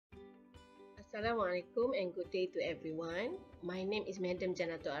Assalamualaikum and good day to everyone. My name is Madam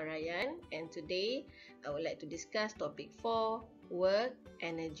Janato Arayan and today I would like to discuss topic 4, work,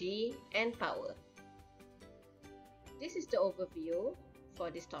 energy and power. This is the overview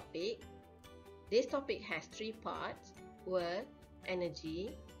for this topic. This topic has 3 parts: work,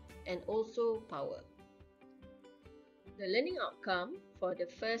 energy and also power. The learning outcome for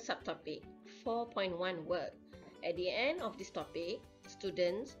the first subtopic 4.1 work. At the end of this topic,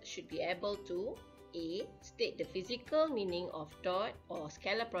 students should be able to A. State the physical meaning of dot or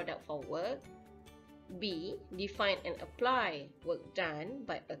scalar product for work. B. Define and apply work done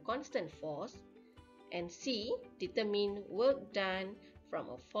by a constant force. And C. Determine work done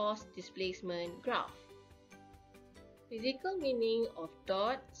from a force displacement graph. Physical meaning of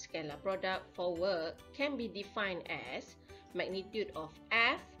dot scalar product for work can be defined as magnitude of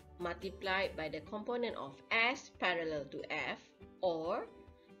F multiplied by the component of S parallel to F, or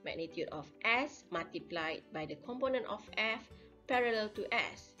magnitude of S multiplied by the component of F parallel to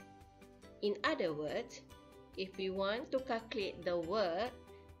S. In other words, if we want to calculate the work,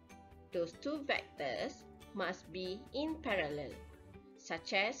 those two vectors must be in parallel,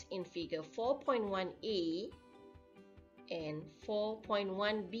 such as in figure 4.1a and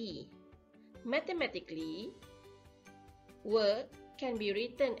 4.1b. Mathematically, work can be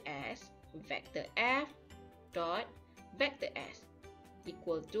written as vector F dot vector S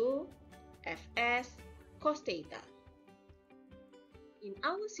equal to Fs cos theta. In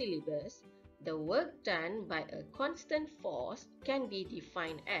our syllabus, the work done by a constant force can be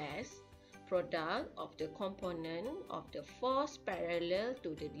defined as product of the component of the force parallel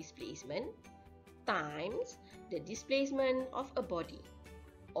to the displacement times the displacement of a body,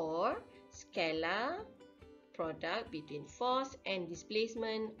 or scalar product between force and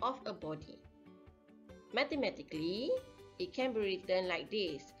displacement of a body. Mathematically, it can be written like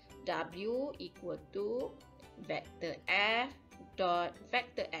this: W equal to vector F dot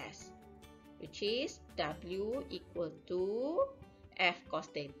vector S, which is W equal to F cos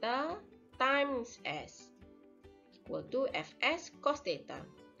theta times S equal to Fs cos theta,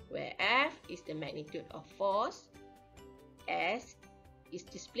 where F is the magnitude of force, S is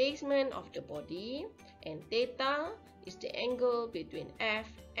displacement of the body, and theta is the angle between F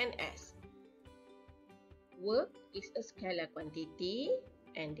and S. Work is a scalar quantity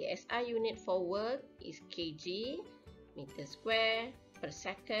and the SI unit for work is kg, meter square, per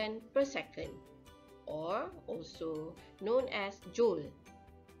second, or also known as joule.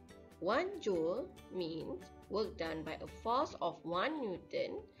 1 joule means work done by a force of 1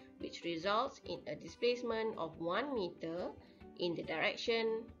 Newton, which results in a displacement of 1 meter in the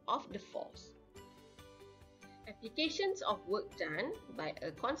direction of the force. Applications of work done by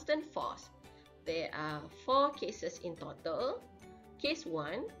a constant force. There are 4 cases in total. Case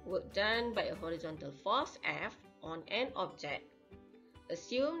 1, work done by a horizontal force F on an object.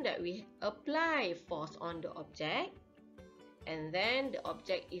 Assume that we apply force on the object and then the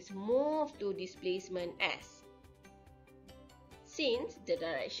object is moved to displacement S. Since the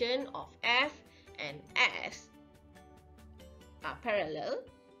direction of F and S are parallel,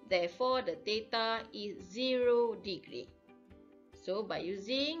 therefore the theta is 0 degree. So by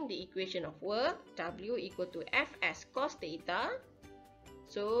using the equation of work, W equal to Fs cos theta,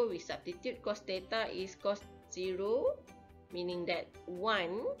 so we substitute cos theta is cos 0, meaning that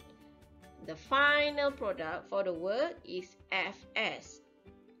 1, the final product for the work is Fs.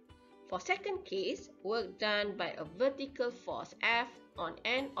 For second case, work done by a vertical force F on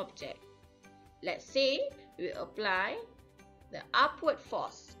an object. Let's say we apply the upward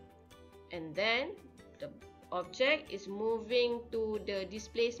force and then the object is moving to the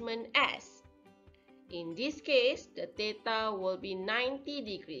displacement S. In this case, the theta will be 90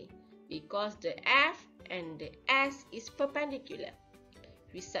 degree because the F and the S is perpendicular.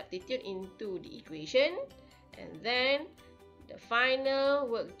 We substitute into the equation and then the final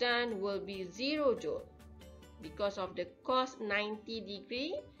work done will be 0 joule because of the cos 90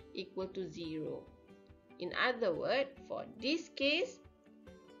 degree equal to 0. In other words, for this case,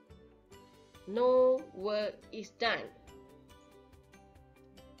 no work is done.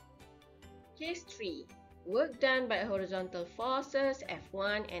 Case 3. Work done by horizontal forces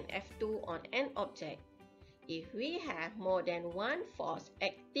F1 and F2 on an object. If we have more than one force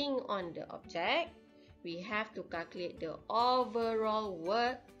acting on the object, we have to calculate the overall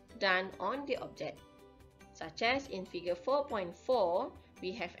work done on the object. Such as in figure 4.4,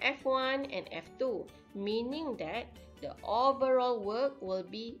 we have F1 and F2, meaning that the overall work will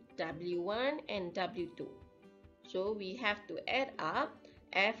be W1 and W2. So we have to add up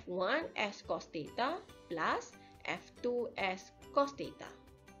F1 as cos theta plus F2 as cos theta.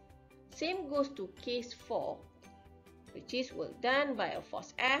 Same goes to case 4, which is work done by a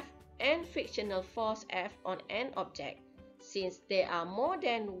force F and frictional force F on an object. Since there are more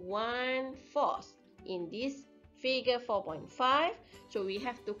than one force in this figure 4.5, so we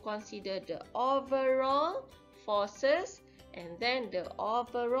have to consider the overall forces and then the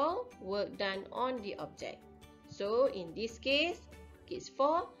overall work done on the object. So in this case, case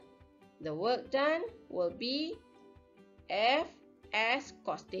 4, the work done will be F as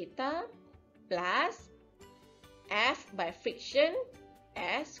cos theta plus F by friction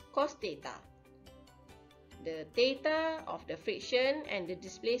as cos theta. The theta of the friction and the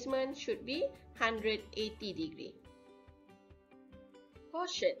displacement should be 180 degree.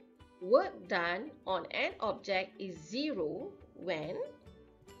 Caution: work done on an object is 0 when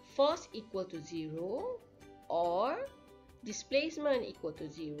force equal to 0 or displacement equal to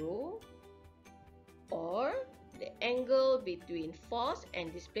 0 or the angle between force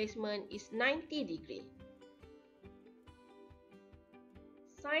and displacement is 90 degree.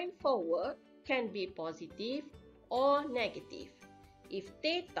 Sign for work can be positive or negative. If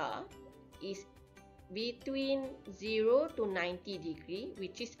theta is between 0 to 90 degree,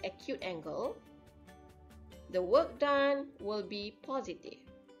 which is acute angle, the work done will be positive.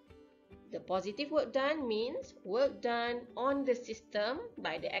 The positive work done means work done on the system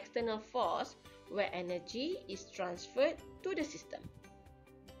by the external force where energy is transferred to the system.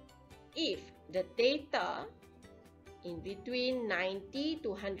 If the theta in between 90 to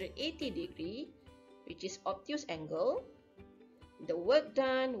 180 degree, which is obtuse angle, the work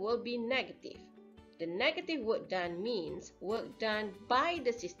done will be negative. The negative work done means work done by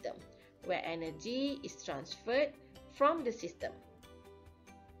the system, where energy is transferred from the system.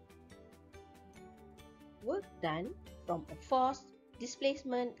 Work done from a force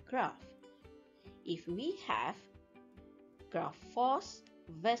displacement graph. If we have graph force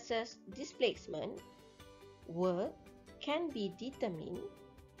versus displacement, work can be determined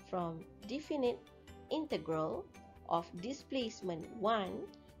from definite integral of displacement 1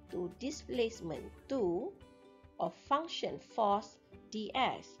 to displacement 2 of function force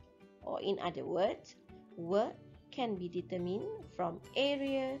ds, or in other words, work can be determined from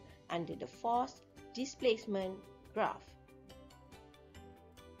area under the force displacement graph.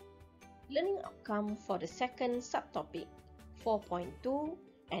 Learning outcome for the second subtopic, 4.2,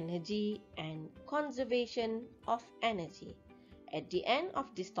 energy and conservation of energy. At the end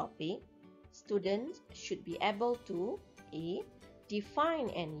of this topic, students should be able to A. Define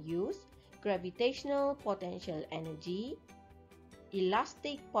and use gravitational potential energy,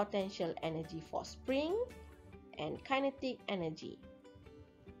 elastic potential energy for spring, and kinetic energy.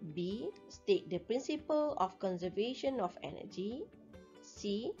 B. State the principle of conservation of energy.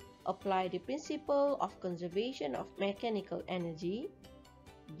 C. Apply the principle of conservation of mechanical energy.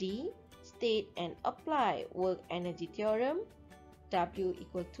 D. State and apply work energy theorem, W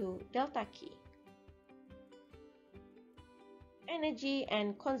equal to delta K. Energy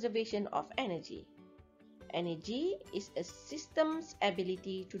and conservation of energy. Energy is a system's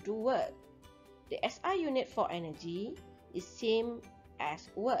ability to do work. The SI unit for energy is same as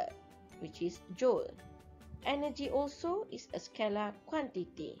work, which is joule. Energy also is a scalar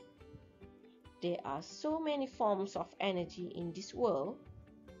quantity. There are so many forms of energy in this world,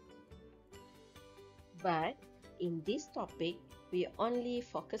 but in this topic, we are only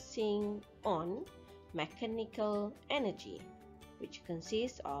focusing on mechanical energy, which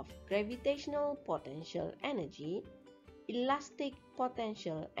consists of gravitational potential energy, elastic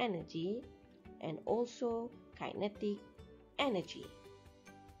potential energy, and also kinetic energy.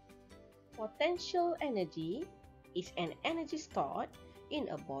 Potential energy is an energy stored in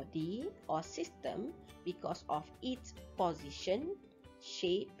a body or system because of its position,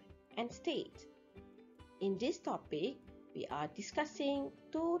 shape, and state. In this topic, we are discussing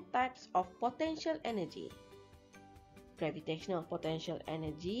two types of potential energy: gravitational potential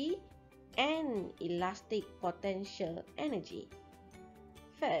energy and elastic potential energy.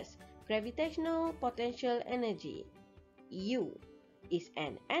 First, gravitational potential energy, U, is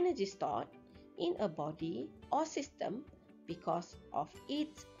an energy stored in a body or system because of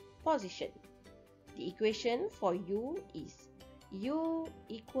its position. The equation for U is U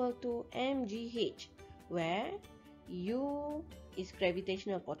equal to mgh, where U is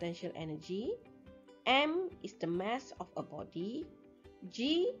gravitational potential energy, m is the mass of a body,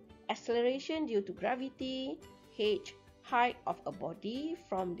 g acceleration due to gravity, h height of a body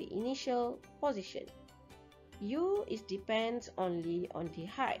from the initial position. U is depends only on the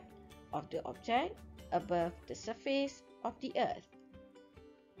height of the object above the surface of the earth.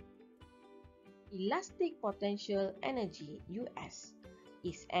 Elastic potential energy, US,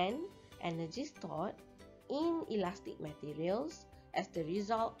 is an energy stored in elastic materials as the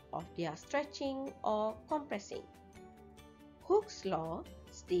result of their stretching or compressing. Hooke's law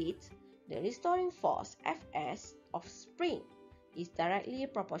states the restoring force Fs of spring is directly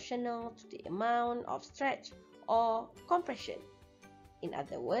proportional to the amount of stretch or compression. In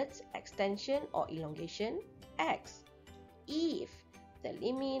other words, extension or elongation, X, if the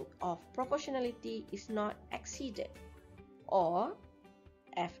limit of proportionality is not exceeded, or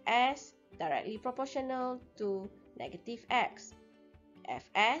Fs directly proportional to negative X,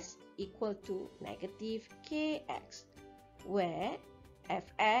 Fs equal to negative Kx, where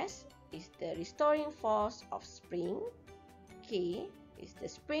Fs is the restoring force of spring, K is the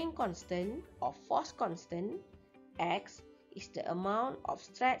spring constant or force constant, X is the amount of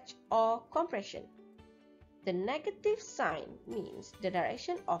stretch or compression. The negative sign means the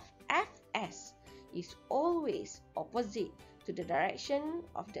direction of Fs is always opposite to the direction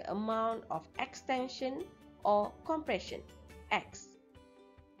of the amount of extension or compression, X.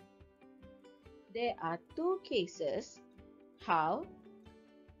 There are two cases how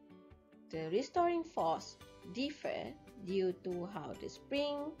the restoring force differ due to how the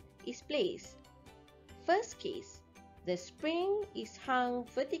spring is placed. First case, the spring is hung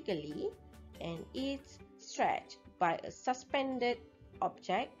vertically and is stretched by a suspended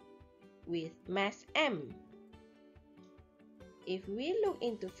object with mass m. If we look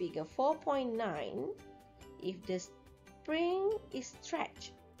into figure 4.9, if the spring is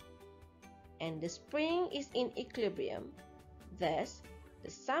stretched and the spring is in equilibrium, thus the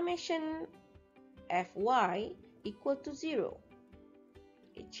summation Fy equal to 0,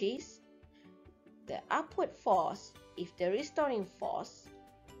 which is the upward force if the restoring force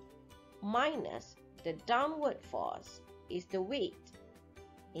minus the downward force is the weight.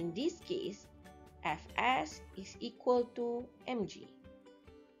 In this case, Fs is equal to mg.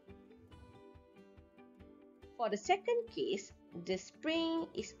 For the second case, the spring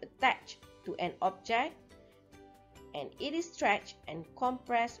is attached to an object and it is stretched and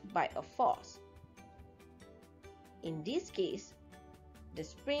compressed by a force. In this case, the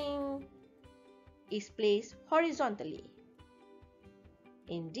spring is placed horizontally.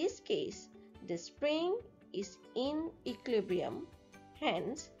 In this case, the spring is in equilibrium,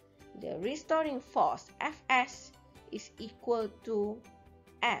 hence the restoring force Fs is equal to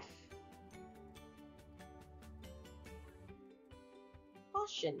F.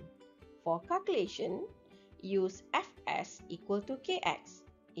 Caution: for calculation, use Fs equal to Kx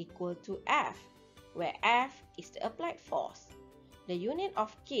equal to F, where F is the applied force. The unit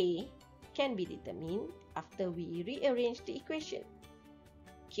of K can be determined after we rearrange the equation.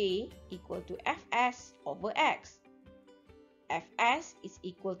 K equal to Fs over X. Fs is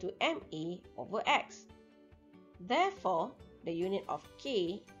equal to ma over X. Therefore, the unit of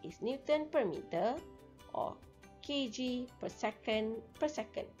K is Newton per meter or kg per second per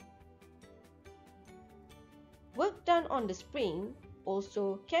second. Work done on the spring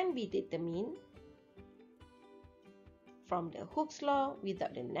also can be determined from the Hooke's law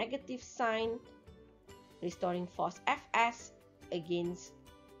without the negative sign, restoring force Fs against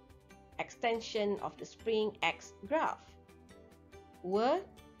extension of the spring X graph. Work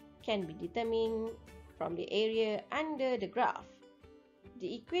can be determined from the area under the graph.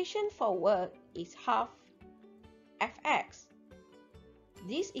 The equation for work is half Fx.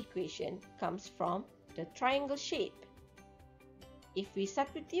 This equation comes from the triangle shape. If we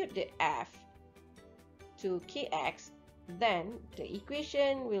substitute the F to Kx, then the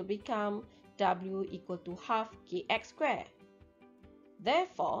equation will become W equal to half Kx squared.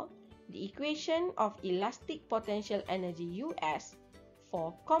 Therefore, the equation of elastic potential energy Us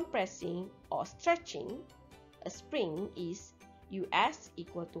for compressing or stretching a spring is Us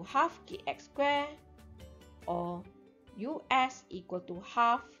equal to half Kx squared or Us equal to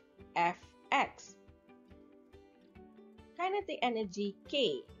half Fx. Kinetic energy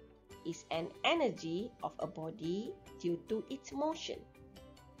K is an energy of a body due to its motion.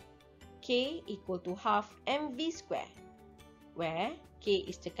 K equal to half mv squared, where K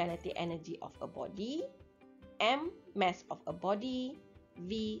is the kinetic energy of a body, m mass of a body,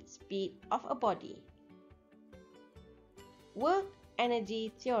 v speed of a body. Work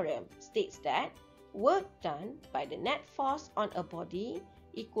energy theorem states that work done by the net force on a body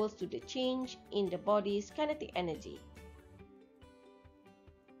equals to the change in the body's kinetic energy.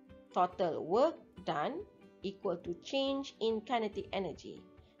 Total work done equal to change in kinetic energy,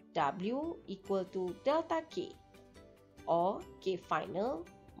 W equal to delta K, or K final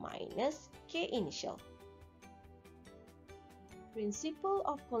minus K initial. Principle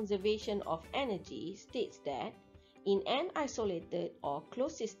of conservation of energy states that in an isolated or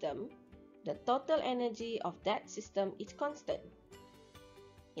closed system, the total energy of that system is constant.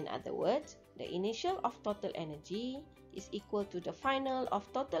 In other words, the initial of total energy is equal to the final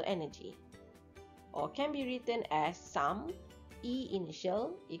of total energy, or can be written as sum E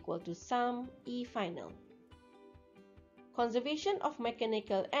initial equal to sum E final. Conservation of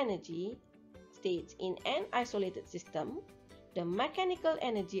mechanical energy states in an isolated system, the mechanical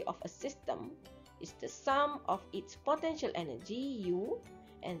energy of a system is the sum of its potential energy U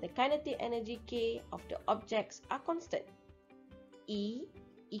and the kinetic energy K of the objects are constant. E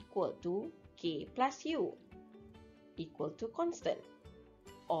equal to K plus U equal to constant,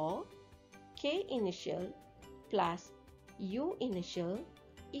 or K initial plus U initial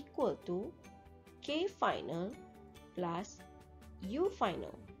equal to K final plus U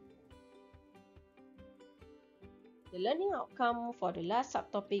final. The learning outcome for the last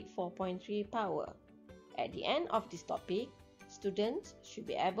subtopic 4.3 power. At the end of this topic, students should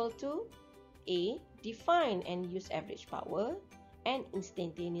be able to A. Define and use average power and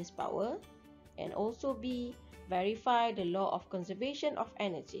instantaneous power, and also B. Verify the law of conservation of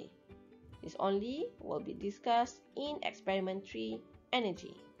energy. This only will be discussed in experiment 3,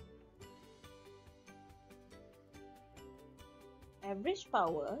 energy. Average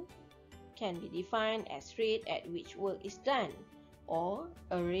power can be defined as rate at which work is done, or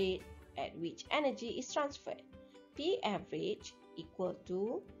a rate at which energy is transferred. P average equal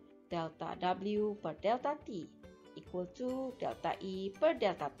to delta W per delta T equal to delta E per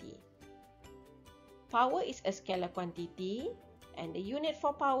delta T. Power is a scalar quantity and the unit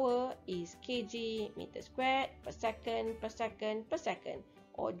for power is kg meter squared per second per second per second,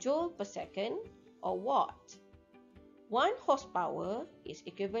 or joule per second, or watt. 1 horsepower is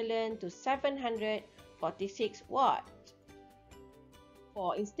equivalent to 746 watt.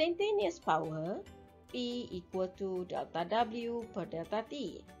 For instantaneous power, P equal to delta W per delta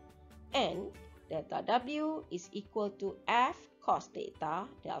T, and delta W is equal to F cos theta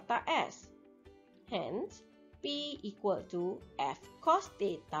delta S. Hence, P equal to F cos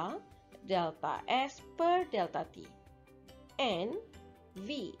theta delta S per delta T, and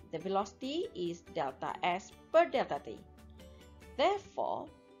V, the velocity, is delta S per delta T. Therefore,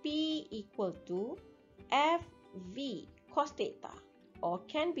 P equal to Fv cos theta, or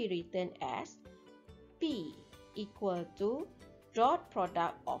can be written as P equal to dot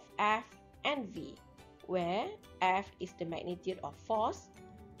product of F and V, where F is the magnitude of force,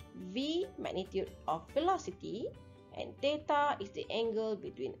 V magnitude of velocity, and theta is the angle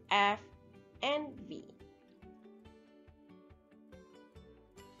between F and V.